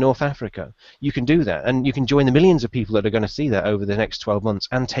running in North Africa. You can do that. And you can join the millions of people that are going to see that over the next 12 months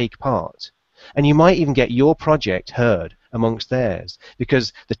and take part. And you might even get your project heard amongst theirs,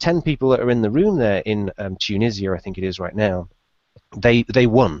 because the 10 people that are in the room there in Tunisia, I think it is right now, they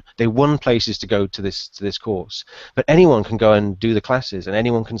won places to go to this course. But anyone can go and do the classes, and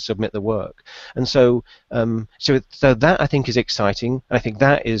anyone can submit the work. And so that I think is exciting. I think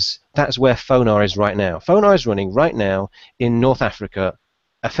that's where Phonar is right now. Phonar is running right now in North Africa,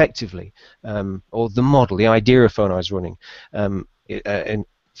 effectively, or the idea of Phonar is running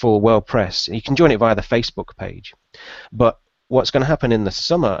for World Press. You can join it via the Facebook page. But what's going to happen in the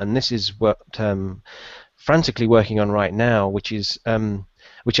summer, and this is what frantically working on right now, which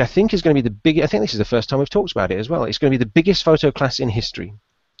I think is going to be the biggest. I think this is the first time we've talked about it as well. It's going to be the biggest photo class in history.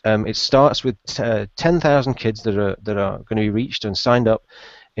 It starts with 10,000 kids that are going to be reached and signed up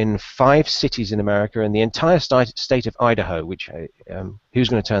in 5 cities in America and the entire state of Idaho. Which who's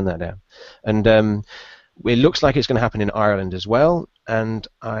going to turn that down? And it looks like it's going to happen in Ireland as well, and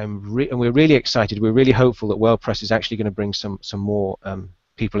we're really excited. We're really hopeful that World Press is actually going to bring some more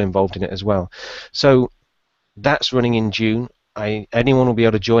people involved in it as well. So that's running in June. Anyone will be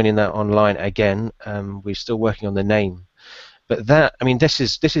able to join in that online again. We're still working on the name, but this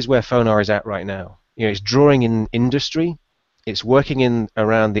is where Phonar is at right now. It's drawing in industry. It's working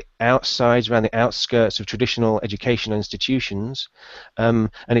around the outsides, around the outskirts of traditional educational institutions, and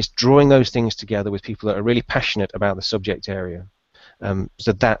it's drawing those things together with people that are really passionate about the subject area.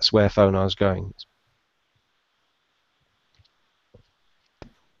 So that's where Phonar is going.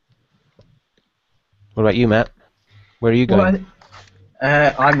 What about you, Matt? Where are you going?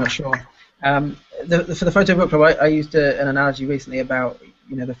 Well, I'm not sure. For the photo book club, I used an analogy recently about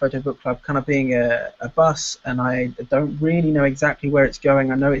the photo book club kind of being a bus, and I don't really know exactly where it's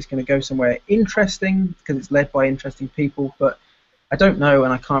going. I know it's going to go somewhere interesting because it's led by interesting people, but I don't know,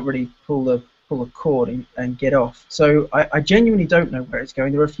 and I can't really pull the cord and get off. So I genuinely don't know where it's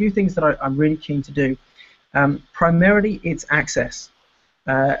going. There are a few things that I'm really keen to do. Primarily, it's access.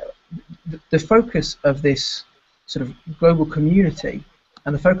 The focus of this sort of global community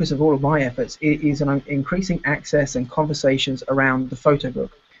and the focus of all of my efforts is on increasing access and conversations around the photo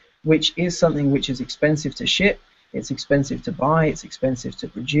book, which is something which is expensive to ship, it's expensive to buy, it's expensive to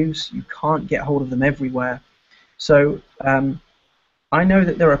produce. You can't get hold of them everywhere. So I know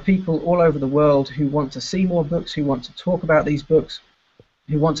that there are people all over the world who want to see more books, who want to talk about these books,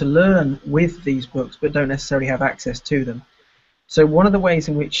 who want to learn with these books, but don't necessarily have access to them. So one of the ways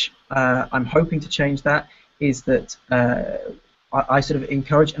in which I'm hoping to change that is that I sort of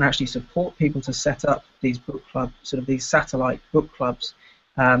encourage and actually support people to set up these book clubs, sort of these satellite book clubs,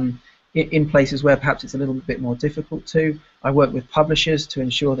 in places where perhaps it's a little bit more difficult to. I work with publishers to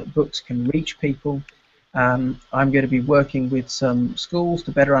ensure that books can reach people. I'm going to be working with some schools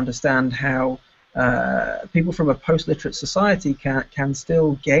to better understand how people from a post-literate society can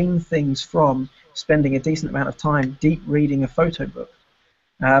still gain things from spending a decent amount of time deep reading a photo book.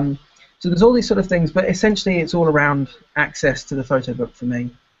 So there's all these sort of things, but essentially it's all around access to the photo book for me.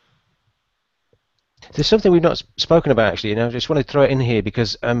 There's something we've not spoken about actually, and I just want to throw it in here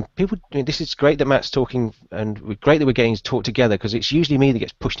because people. This is great that Matt's talking, and great that we're getting to talk together because it's usually me that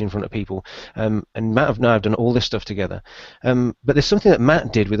gets pushed in front of people, and Matt and I have done all this stuff together. But there's something that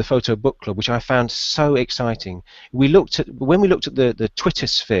Matt did with the Photo Book Club, which I found so exciting. When we looked at the Twitter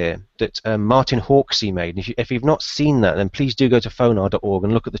sphere that Martin Hawksey made. And if you've not seen that, then please do go to phonar.org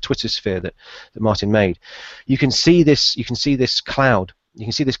and look at the Twitter sphere that Martin made. You can see this. You can see this cloud. You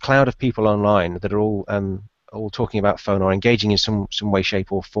can see this cloud of people online that are all talking about Phonar, engaging in some way,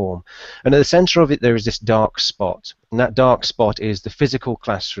 shape, or form. And at the center of it, there is this dark spot. And that dark spot is the physical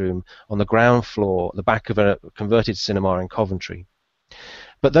classroom on the ground floor, the back of a converted cinema in Coventry.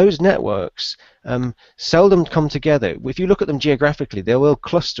 But those networks seldom come together. If you look at them geographically, they will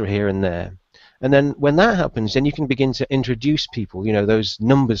cluster here and there. And then when that happens, then you can begin to introduce people. Those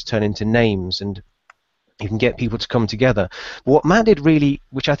numbers turn into names, and you can get people to come together. But what Matt did really,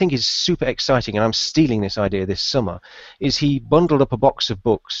 which I think is super exciting, and I'm stealing this idea this summer, is he bundled up a box of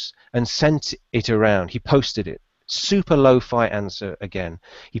books and sent it around. He posted it. Super lo-fi answer again.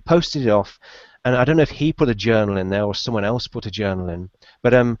 He posted it off, and I don't know if he put a journal in there or someone else put a journal in,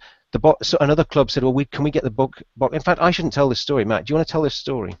 but so another club said, well, can we get the book? In fact, I shouldn't tell this story. Matt, do you want to tell this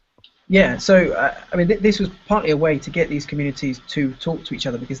story? Yeah, so I mean, this was partly a way to get these communities to talk to each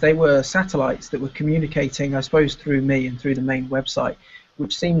other because they were satellites that were communicating, I suppose, through me and through the main website,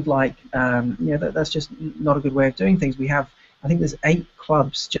 which seemed like, that's just not a good way of doing things. I think there's 8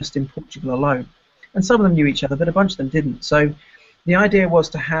 clubs just in Portugal alone, and some of them knew each other, but a bunch of them didn't. So the idea was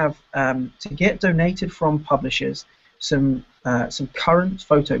to have to get donated from publishers some current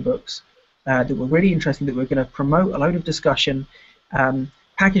photo books that were really interesting, that were going to promote a load of discussion.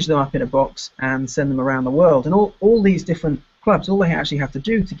 Package them up in a box and send them around the world. And all these different clubs, all they actually have to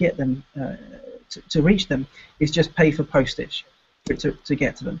do to get them, to reach them, is just pay for postage to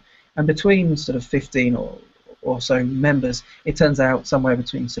get to them. And between sort of 15 or so members, it turns out somewhere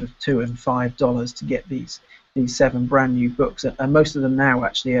between sort of $2 and $5 to get these 7 brand new books. And most of them now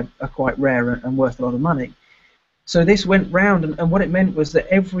actually are quite rare and worth a lot of money. So this went round, and what it meant was that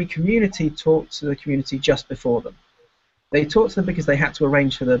every community talked to the community just before them. They talked to them because they had to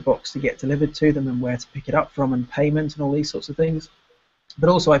arrange for the box to get delivered to them and where to pick it up from and payment and all these sorts of things. But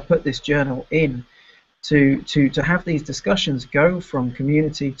also I put this journal in to have these discussions go from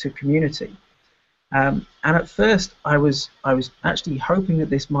community to community. And at first I was actually hoping that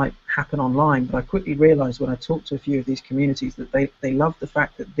this might happen online, but I quickly realized when I talked to a few of these communities that they loved the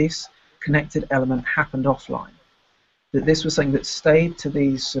fact that this connected element happened offline. That this was something that stayed to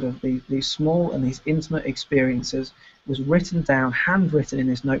these sort of these small and these intimate experiences, was written down, handwritten in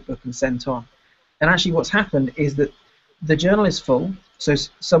this notebook and sent on. And actually what's happened is that the journal is full. So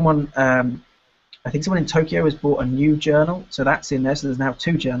someone, I think someone in Tokyo has bought a new journal, so that's in there, so there's now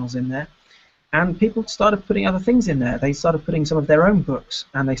 2 journals in there. And people started putting other things in there. They started putting some of their own books,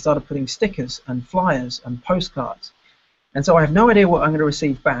 and they started putting stickers and flyers and postcards. And so I have no idea what I'm going to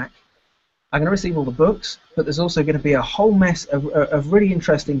receive back. I'm going to receive all the books, but there's also going to be a whole mess of really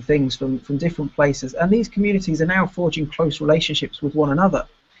interesting things from different places. And these communities are now forging close relationships with one another.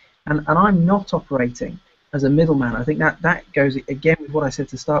 And I'm not operating as a middleman. I think that goes again with what I said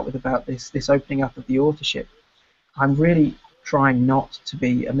to start with about this opening up of the authorship. I'm really trying not to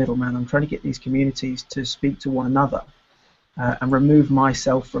be a middleman. I'm trying to get these communities to speak to one another and remove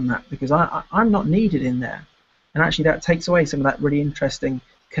myself from that, because I'm not needed in there. And actually that takes away some of that really interesting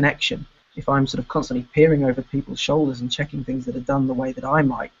connection. If I'm sort of constantly peering over people's shoulders and checking things that are done the way that I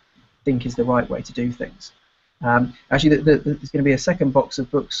might think is the right way to do things. Actually, there's going to be a second box of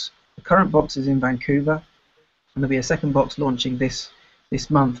books. The current box is in Vancouver, and there'll be a second box launching this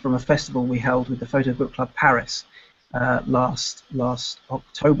month from a festival we held with the Photo Book Club Paris last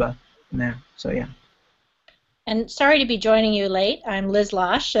October now. So yeah. And sorry to be joining you late. I'm Liz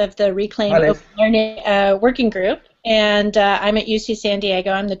Losh of the Reclaim Hi, Liz. Open Learning Working Group, and I'm at UC San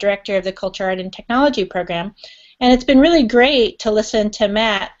Diego. I'm the director of the Culture, Art, and Technology program. And it's been really great to listen to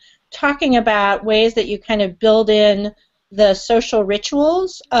Matt talking about ways that you kind of build in the social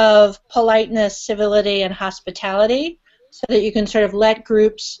rituals of politeness, civility, and hospitality so that you can sort of let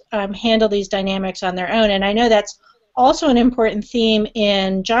groups handle these dynamics on their own. And I know that's also an important theme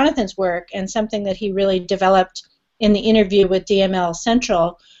in Jonathan's work, and something that he really developed in the interview with DML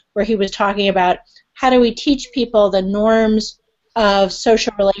Central, where he was talking about how do we teach people the norms of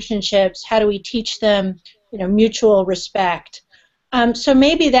social relationships, how do we teach them, you know, mutual respect. So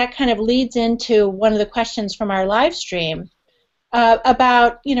maybe that kind of leads into one of the questions from our live stream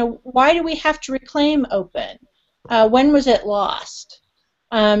about, you know, why do we have to reclaim open? When was it lost?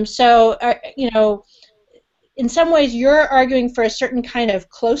 You know, in some ways you're arguing for a certain kind of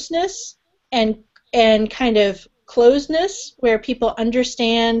closeness and kind of closeness where people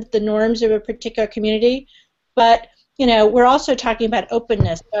understand the norms of a particular community, but you know, we're also talking about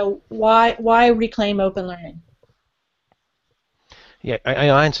openness. So why reclaim open learning? Yeah,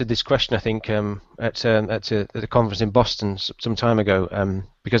 I answered this question, I think, at a conference in Boston some time ago,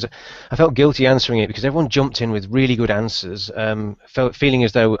 because I felt guilty answering it, because everyone jumped in with really good answers, feeling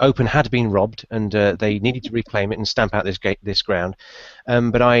as though Open had been robbed and they needed to reclaim it and stamp out this ground.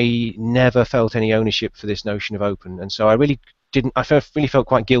 But I never felt any ownership for this notion of Open, and so I really didn't. Really felt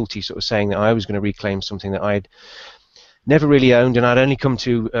quite guilty, sort of saying that I was going to reclaim something that I'd never really owned and I'd only come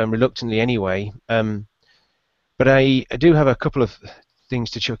to reluctantly anyway. But I do have a couple of things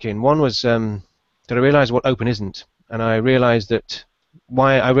to chuck in. One was that I realised what Open isn't, and I realised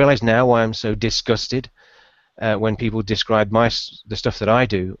now why I'm so disgusted when people describe the stuff that I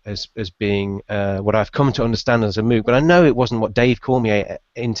do as being what I've come to understand as a MOOC. But I know it wasn't what Dave Cormier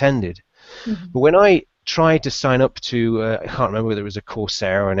intended. Mm-hmm. But when I tried to sign up to, I can't remember whether it was a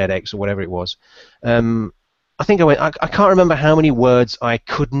Coursera or an edX or whatever it was. I think I can't remember how many words I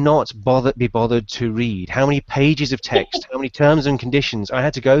could not be bothered to read, how many pages of text, how many terms and conditions I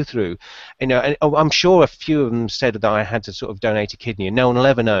had to go through. You know, and I'm sure a few of them said that I had to sort of donate a kidney, and no one will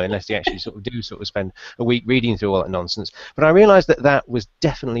ever know unless they actually sort of spend a week reading through all that nonsense. But I realised that was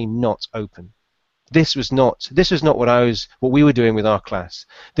definitely not Open. This was not what we were doing with our class.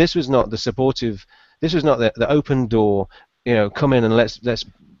 This was not the supportive. This was not the open door. You know, come in and let's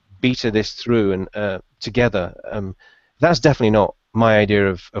beta this through and together. That's definitely not my idea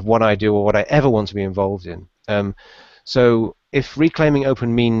of what I do or what I ever want to be involved in. So if reclaiming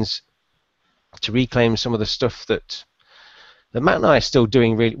Open means to reclaim some of the stuff that Matt and I are still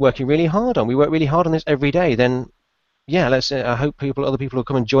working really hard on, we work really hard on this every day, then yeah, I hope other people will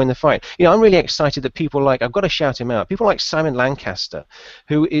come and join the fight. You know, I'm really excited that people like, I've got to shout him out, people like Simon Lancaster,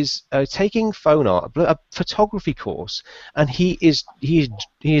 who is taking phone art, a photography course, and he is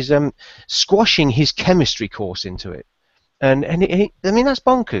squashing his chemistry course into it. And I mean, that's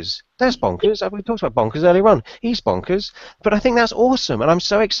bonkers. That's bonkers. We talked about bonkers earlier on. He's bonkers, but I think that's awesome, and I'm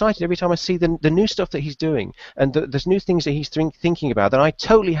so excited every time I see the new stuff that he's doing and there's new things that he's thinking about that I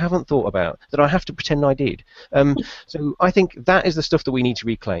totally haven't thought about, that I have to pretend I did. So I think that is the stuff that we need to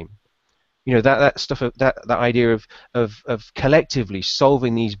reclaim. You know, that stuff, that idea of collectively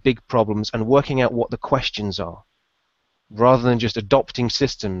solving these big problems and working out what the questions are, rather than just adopting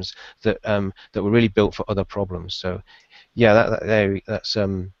systems that were really built for other problems. So. Yeah, that's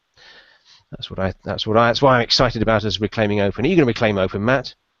why I'm excited about us reclaiming Open. Are you going to reclaim Open,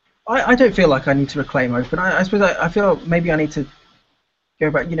 Matt? I don't feel like I need to reclaim Open. I suppose I feel maybe I need to go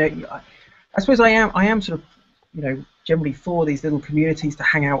back. You know, I suppose I am sort of, you know, generally for these little communities to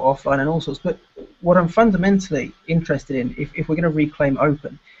hang out offline and all sorts. But what I'm fundamentally interested in, if we're going to reclaim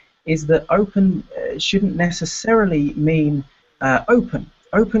Open, is that Open shouldn't necessarily mean open.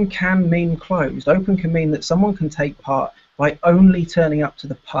 Open can mean closed. Open can mean that someone can take part by only turning up to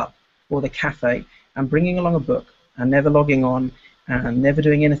the pub or the cafe and bringing along a book and never logging on and never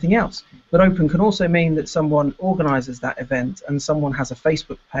doing anything else. But Open can also mean that someone organises that event and someone has a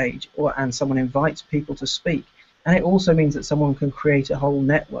Facebook page and someone invites people to speak. And it also means that someone can create a whole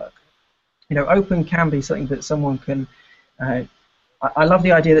network. open can be something that someone can. I love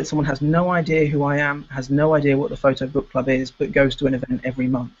the idea that someone has no idea who I am, has no idea what the Photo Book Club is, but goes to an event every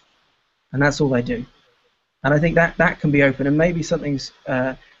month, and that's all they do. And I think that can be open, and maybe something's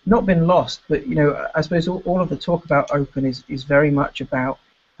not been lost, but I suppose all of the talk about open is very much about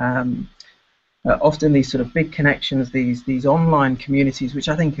often these sort of big connections, these online communities, which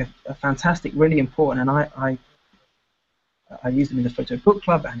I think are fantastic, really important, and I use them in the Photo Book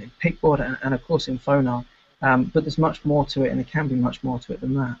Club and in Picboard and of course in Phonar, but there's much more to it, and there can be much more to it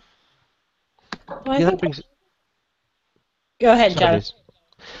than that. Well, Yeah, that brings. Go ahead, Sorry, John. Liz.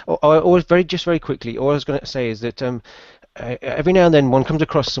 Just very quickly, all I was going to say is that every now and then one comes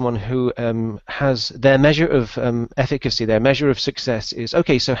across someone who has their measure of efficacy, their measure of success is,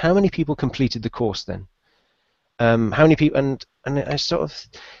 okay, so how many people completed the course then? How many people? And I sort of,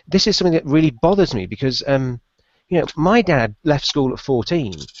 this is something that really bothers me because my dad left school at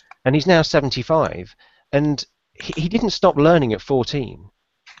 14 and he's now 75, and he didn't stop learning at 14.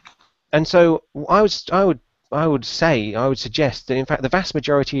 And so I would suggest that in fact the vast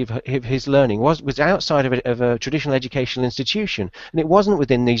majority of his learning was outside of a traditional educational institution, and it wasn't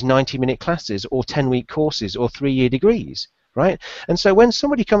within these 90-minute classes or 10-week courses or 3-year degrees, right? And so when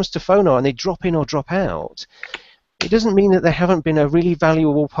somebody comes to Phonar and they drop in or drop out, it doesn't mean that they haven't been a really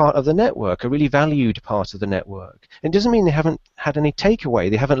valuable part of the network, a really valued part of the network. It doesn't mean they haven't had any takeaway,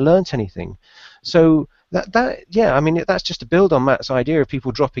 they haven't learnt anything. So yeah, I mean, that's just to build on Matt's idea of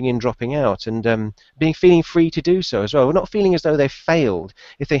people dropping in, dropping out, and feeling free to do so as well. We're not feeling as though they've failed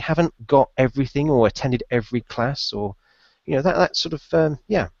if they haven't got everything or attended every class, or that sort of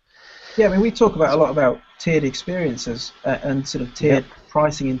yeah. Yeah, I mean, we talk a lot about tiered experiences and sort of tiered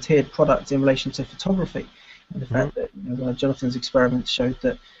pricing and tiered products in relation to photography. And the fact that one of Jonathan's experiments showed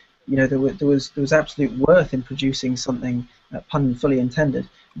that there was absolute worth in producing something, pun fully intended,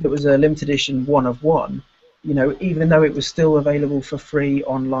 that was a limited edition one of one, even though it was still available for free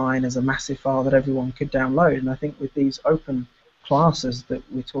online as a massive file that everyone could download. And I think with these open classes that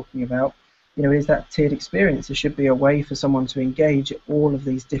we're talking about, is that tiered experience. There should be a way for someone to engage at all of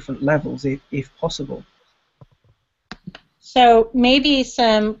these different levels, if possible. So maybe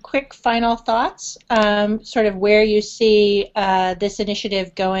some quick final thoughts, sort of where you see this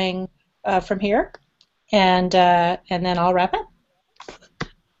initiative going from here, and then I'll wrap up.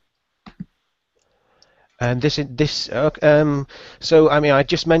 And so I mean, I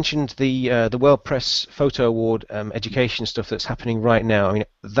just mentioned the World Press Photo Award education stuff that's happening right now. I mean,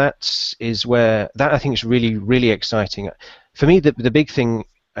 that I think is really, really exciting. For me, the big thing,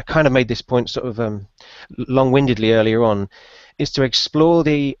 I kind of made this point sort of long-windedly earlier on, is to explore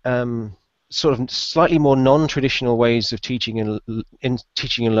the sort of slightly more non-traditional ways of teaching and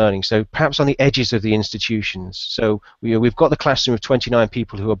learning. So perhaps on the edges of the institutions. So we've got the classroom of 29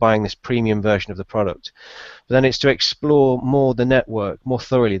 people who are buying this premium version of the product. But then it's to explore more the network more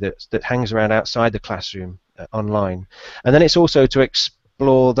thoroughly that hangs around outside the classroom online. And then it's also to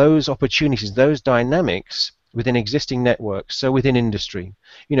explore those opportunities, those dynamics within existing networks, so within industry.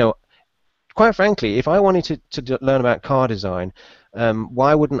 Quite frankly, if I wanted to learn about car design,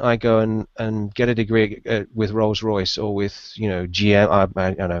 why wouldn't I go and get a degree with Rolls-Royce or with GM? I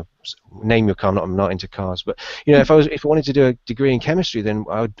don't know, name your car. I'm not into cars, but if I wanted to do a degree in chemistry, then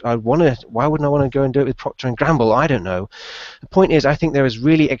I'd want to. Why wouldn't I want to go and do it with Procter and Gamble? I don't know. The point is, I think there is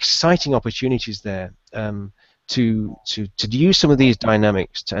really exciting opportunities there to use some of these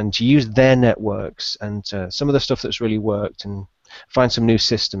dynamics and to use their networks and some of the stuff that's really worked and find some new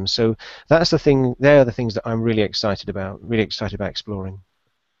systems. So that's the thing. They're the things that I'm really excited about exploring.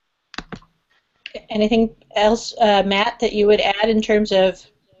 Anything else, Matt, that you would add in terms of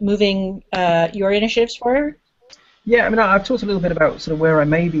moving your initiatives forward? Yeah, I mean, I've talked a little bit about sort of where I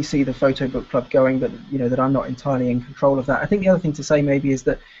maybe see the Photo Book Club going, but that I'm not entirely in control of that. I think the other thing to say maybe is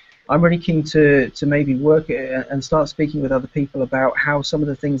that I'm really keen to maybe work and start speaking with other people about how some of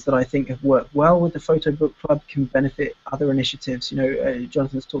the things that I think have worked well with the Photo Book Club can benefit other initiatives.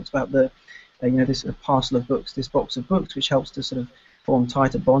 Jonathan's talked about this sort of parcel of books, this box of books, which helps to sort of form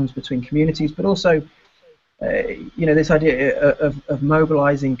tighter bonds between communities, but also this idea of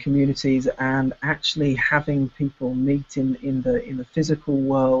mobilizing communities and actually having people meet in the physical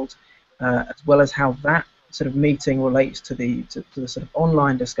world, as well as how that sort of meeting relates to the sort of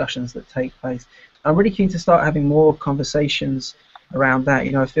online discussions that take place. I'm really keen to start having more conversations around that.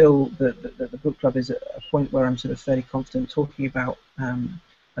 I feel that the book club is at a point where I'm sort of fairly confident talking about,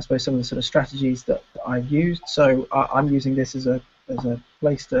 I suppose, some of the sort of strategies that I've used. So I'm using this as a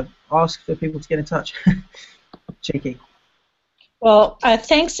place to ask for people to get in touch. Cheeky. Well,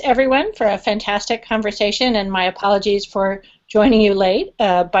 thanks everyone for a fantastic conversation, and my apologies for joining you late.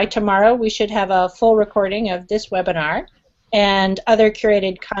 By tomorrow, we should have a full recording of this webinar and other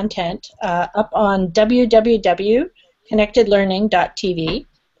curated content up on www.connectedlearning.tv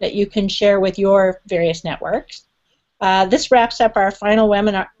that you can share with your various networks. This wraps up our final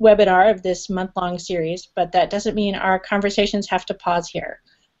webinar of this month-long series, but that doesn't mean our conversations have to pause here.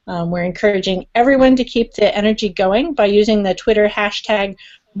 We're encouraging everyone to keep the energy going by using the Twitter hashtag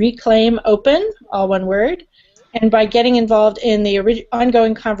 #ReclaimOpen, all one word, and by getting involved in the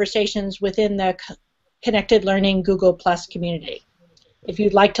ongoing conversations within the Connected Learning Google Plus community. If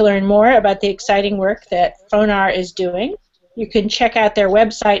you'd like to learn more about the exciting work that FONAR is doing, you can check out their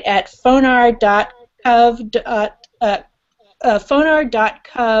website at fonar.cov.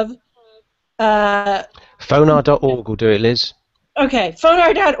 Fonar.org will do it, Liz. Okay,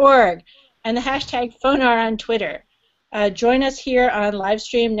 fonar.org, and the hashtag FONAR on Twitter. Join us here on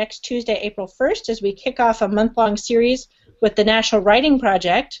livestream next Tuesday, April 1st, as we kick off a month-long series with the National Writing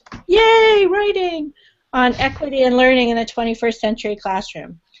Project. Yay, writing! On equity and learning in the 21st century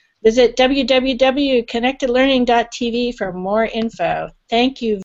classroom. Visit www.connectedlearning.tv for more info. Thank you